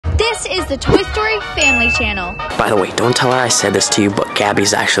This is the Toy Story Family Channel. By the way, don't tell her I said this to you, but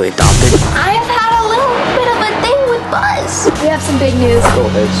Gabby's actually adopted. I have had a little bit of a thing with Buzz. We have some big news. Go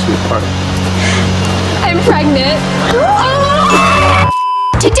ahead, sweetheart. I'm pregnant.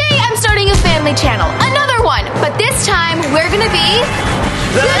 Today I'm starting a family channel, another one, but this time we're gonna be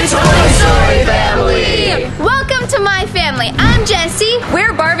The Toy Story Family! Welcome to my family. I'm Jessie.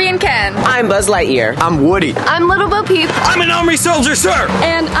 We're Barbie and Ken. I'm Buzz Lightyear. I'm Woody. I'm Little Bo Peep. I'm an army soldier, sir!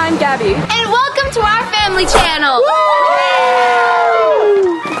 And I'm Gabby. And welcome to our family channel.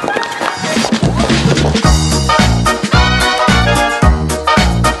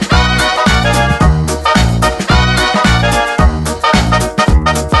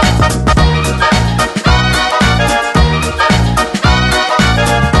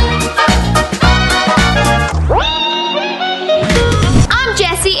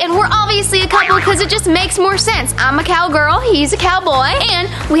 Because it just makes more sense. I'm a cowgirl, he's a cowboy, and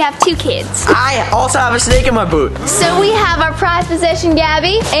we have 2 kids. I also have a snake in my boot. So we have our prized possession,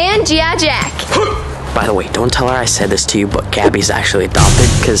 Gabby, and G.I. Jack. By the way, don't tell her I said this to you, but Gabby's actually adopted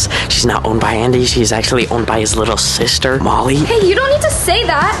because she's not owned by Andy. She's actually owned by his little sister, Molly. Hey, you don't need to say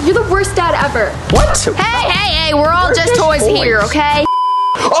that. You're the worst dad ever. What? Hey, we're all just toys here, okay?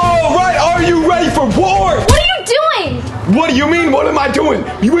 All right, are you ready for war? What are you doing? What do you mean, what am I doing?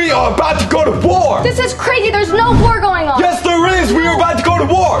 We are about to go to war. This is crazy. There's no war going on. Yes, there is. We are about to go to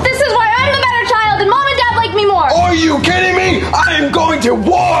war. This is why I'm the better child and mom and dad like me more. Are you kidding me? I am going to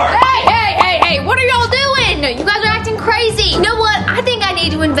war. Hey, what are y'all doing? You guys are acting crazy. You know what? I think I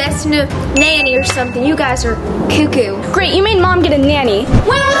need to invest in a nanny or something. You guys are cuckoo. Great, you made mom get a nanny.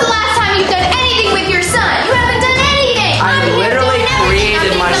 When was the last time you've done anything with your son? You haven't done anything. I literally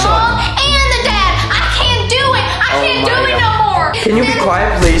created my son. And the dad. I can't do it. I can't do it no more. Can you be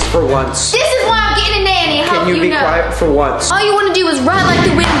quiet, please, for once? This is why I'm getting a nanny. Can you be quiet for once? All you want to do is run like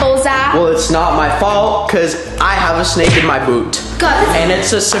the wind, bullseye. Well, it's not my fault, because I have a snake in my boot. God, and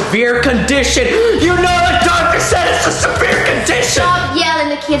it's a severe condition. You know the doctor said it's a severe condition. Stop yelling,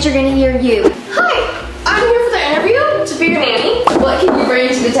 the kids are gonna hear you. Hi, I'm here for the interview to be your nanny. What can you bring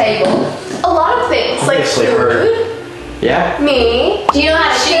to the table? A lot of things, like food, Yeah? me. Do you know how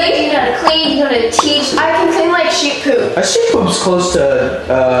to cook? Do you know how to clean? Do you know how to teach? I can clean like sheep poop. A sheep poop's close to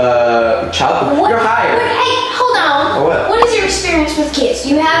child. What? You're hired. Hey, hold on. What is your experience with kids? Do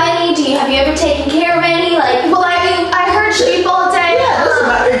you have any? Have you ever taken care of any? Like, Well, I heard sheep all day. Yeah, listen,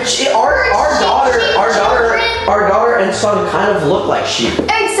 our daughter and son kind of look like sheep.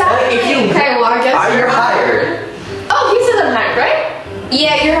 Exactly. If you, Okay, well, I guess you're hired. Oh, he says I'm hired, right?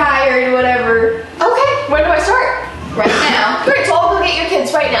 yeah, you're hired, whatever. Okay, when do I start? Right now. Great, so I'll go get your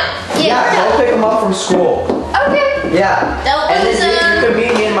kids right now. Go pick them up from school. Okay. Yeah. Don't and lose then you can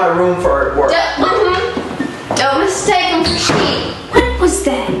meet me in my room for work. Don't mistake them for sheep. What was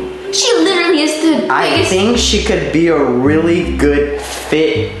that? She literally is the I biggest. think she could be a really good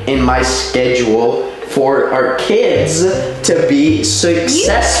fit in my schedule for our kids to be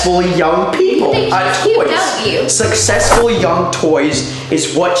successful young people. You think she's cute, don't you? Successful young toys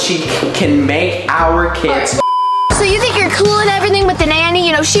is what she can make our kids. So you think you're cool and everything with the nanny?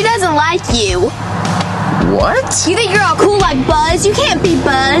 You know, she doesn't like you. What? You think you're all cool like Buzz? You can't be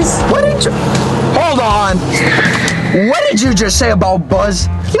Buzz. What did you... Hold on. What did you just say about Buzz?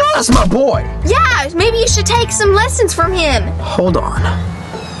 You know, that's my boy. Yeah, maybe you should take some lessons from him. Hold on.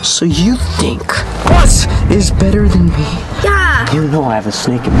 So you think Buzz is better than me? Yeah. You know I have a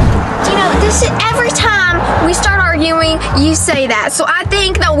snake in my boot. You know, this is every time we start arguing, you say that. So I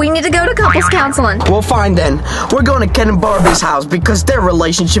think that we need to go to couples counseling. Well, fine then. We're going to Ken and Barbie's house because their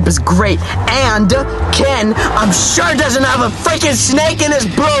relationship is great. And Ken, I'm sure, doesn't have a freaking snake in his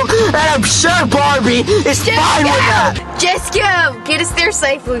boot. And I'm sure Barbie is fine with that. Just go. Get us there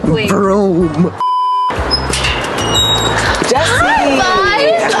safely, please. Broom. Jessie! Hi,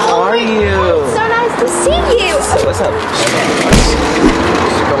 guys. How are you? So nice to see you. What's up? What's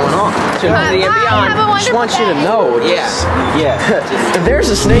going on? I just want you to know. Yeah. There's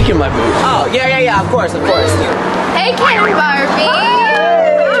a snake in my boot. Oh, yeah, of course. Hey, Ken and Barbie.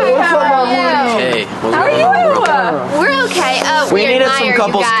 What's up, my boy? Hey. How are you? We're okay. We needed some admire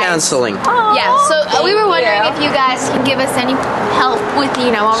couples you guys. counseling. Yeah, so we were wondering if you guys can give us any help with,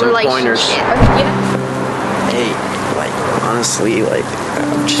 our Some relationship. pointers. Hey, honestly,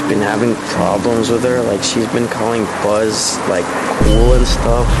 I've just been having problems with her. She's been calling Buzz, cool and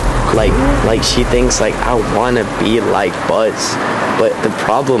stuff. She thinks, I want to be like Buzz. But the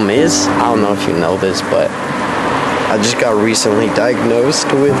problem is, I don't know if you know this, but I just got recently diagnosed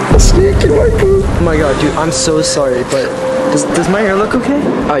with a snake in my boot. Oh my god, dude, I'm so sorry, but does my hair look okay?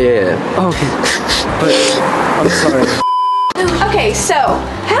 Oh, yeah. Oh, okay. But I'm sorry. Okay, Okay, so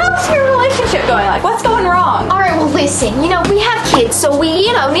how's your relationship going? Like, what's going wrong? All right, well, listen, you know, we have kids, so we,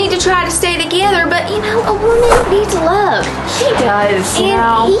 you know, need to try to stay together, but, you know, a woman needs love. He does, you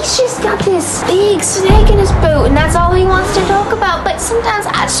know. And he's just got this big snake in his boot, and that's all he wants to talk about, but sometimes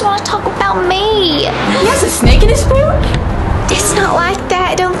I just want to talk about me. He has a snake in his boot? It's not like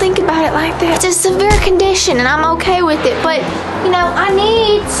that. Don't think about it like that. It's a severe condition, and I'm okay with it, but, you know, I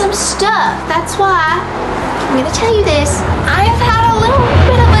need some stuff. That's why I'm going to tell you this. I've had a little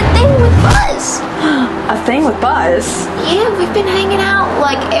bit of a thing with Buzz. A thing with Buzz? Yeah, we've been hanging out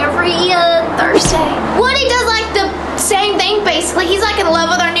like every Thursday. Woody does like the same thing basically. He's like in love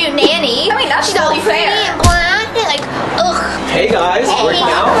with our new nanny. I mean, that's She's all totally pretty fair. and black. Like, ugh. Hey guys, working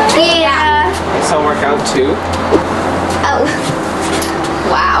out? Yeah. Some work out too. Oh.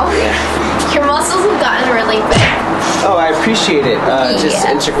 Wow. Your muscles have gotten really big. Oh, I appreciate it. Just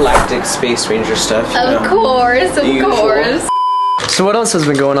Yeah. intergalactic space ranger stuff. You Of know. course, of Usual. course. So what else has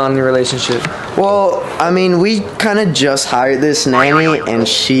been going on in your relationship? Well, I mean, we kind of just hired this nanny, and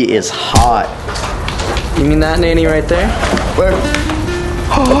she is hot. You mean that nanny right there? Where?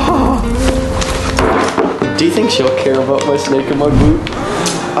 Do you think she'll care about my snake in my boot?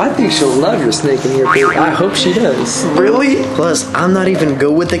 I think she'll love your snake in your boot. I hope she does. Really? Plus, I'm not even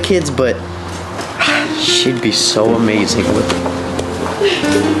good with the kids, but she'd be so amazing with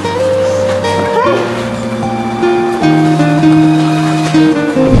them.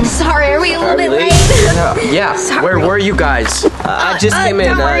 Sorry, are we a little bit late? Yeah, where were you guys? I just came in.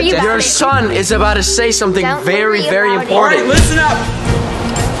 don't worry Jessie. about Your it. son is about to say something Don't very, worry very about it. important. Listen up!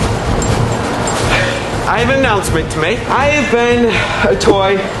 I have an announcement to make. I have been a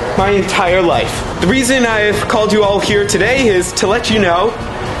toy my entire life. The reason I've called you all here today is to let you know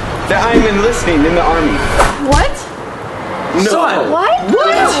that I'm enlisting in the army. What? No. What?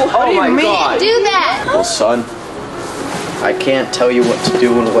 Oh my god. Do that. Well, son, I can't tell you what to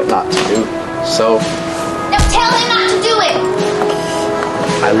do and what not to do. So, No, tell him not to do it.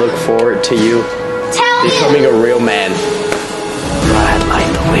 I look forward to you Tell becoming him. a real man. I'd like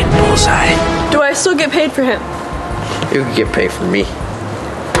to win bullseye. Do I still get paid for him? You can get paid for me.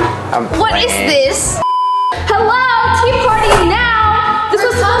 What is this? Hello, tea party now. This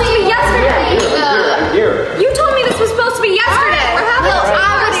was supposed to be yesterday. You told me this was supposed to be yesterday. Well,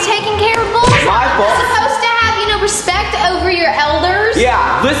 I was taking care of Bull. My fault. You're supposed to have, you know, respect over your elders.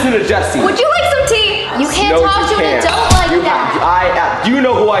 Yeah, listen to Jessie. Would you like some tea? You can't No, talk you to an can't. adult like that. You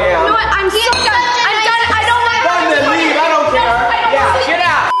know who I am. You know what? I'm so done. I'm done. I don't want to. Then leave. I don't care. Yeah, get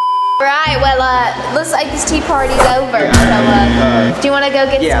out. Right, well, looks like this tea party's over. So, do you want to go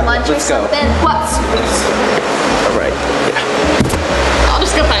get some lunch or let's go. something? What? All right. I'll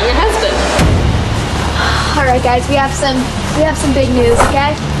just go find your husband. All right, guys, we have some big news.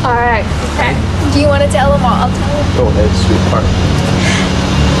 Okay. All right. Okay. Do you want to tell them or I'll tell them? Go ahead, sweetheart.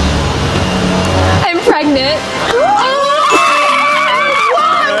 I'm pregnant.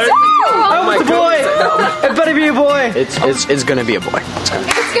 Oh my god. It better be a boy. It's gonna be a boy.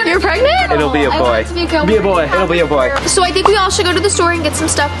 You're pregnant? It'll be a boy. Be a boy. It'll be a boy. So I think we all should go to the store and get some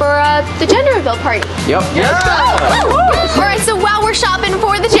stuff for the gender reveal party. Yep. All right, so while we're shopping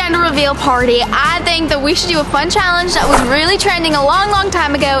for the gender reveal party, I think that we should do a fun challenge that was really trending a long, long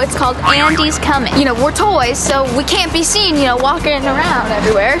time ago. It's called Andy's Coming. You know, we're toys, so we can't be seen, you know, walking around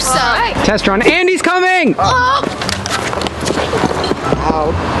everywhere. So, Test run. Andy's coming. oh,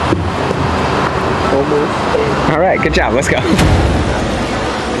 All right, good job. Let's go.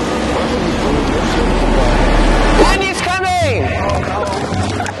 Andy's coming.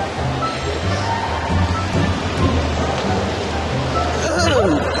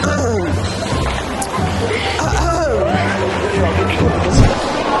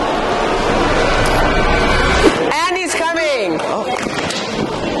 Andy's coming.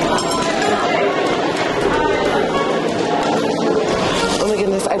 Oh my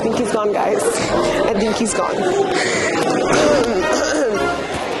goodness, I think he's gone, guys. I think he's gone.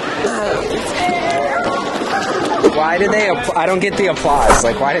 Why did they? I don't get the applause.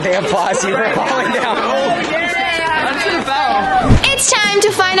 Like, why did they applaud you for falling down? it's time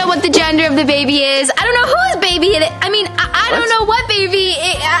to find out what the gender of the baby is. I don't know whose baby it is. I mean, I don't know what baby.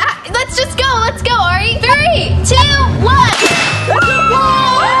 Let's just go. Let's go, Ari. 3, 2, 1.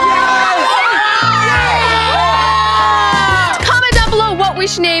 Comment down below what we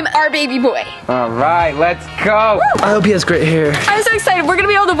should name our baby boy. All right, let's go. I hope he has great hair. I'm so excited. We're gonna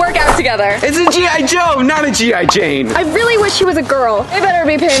be able to work out together. It's a G.I. Joe, not a G.I. Jane. I really wish he was a girl. They better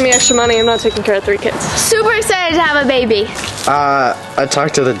be paying me extra money. I'm not taking care of 3 kids. Super excited to have a baby. I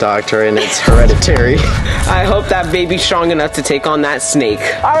talked to the doctor and it's hereditary. I hope that baby's strong enough to take on that snake.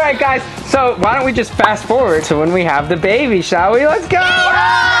 All right, guys. So why don't we just fast forward to when we have the baby, shall we? Let's go.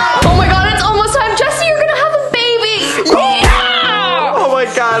 Oh my god, it's almost time. Jesse, you're gonna have a baby. Oh my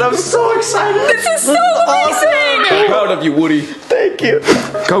god, I'm so excited. This is so amazing. I'm proud of you, Woody. Thank you.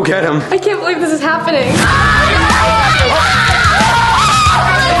 Go get him. I can't believe this is happening.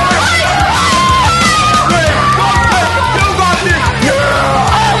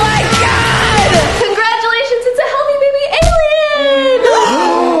 Congratulations, it's a healthy baby alien.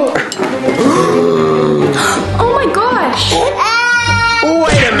 Oh my gosh.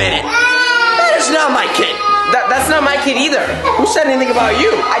 Wait a minute. That is not my kid. That's not my kid either. Who said anything about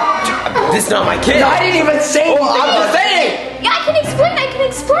you? This is not my kid. I didn't even say anything. I'm just saying. Yeah, I can explain.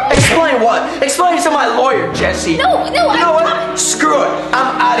 Explain what? Explain to my lawyer, Jessie. No, You know what? Screw it.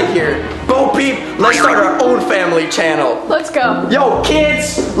 I'm out of here. Bo Peep, let's start our own family channel. Let's go. Yo,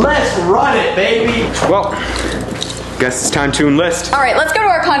 kids, let's run it, baby. Well, guess it's time to enlist. All right, let's go to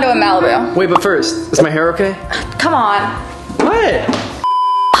our condo in Malibu. Wait, but first, is my hair okay? Come on. What?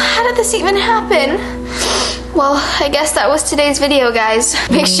 How did this even happen? Well, I guess that was today's video, guys.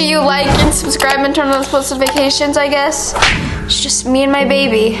 Make sure you like and subscribe and turn on those post notifications, I guess. It's just me and my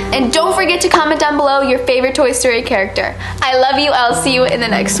baby. And don't forget to comment down below your favorite Toy Story character. I love you. I'll see you in the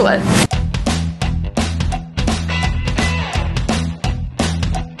next one.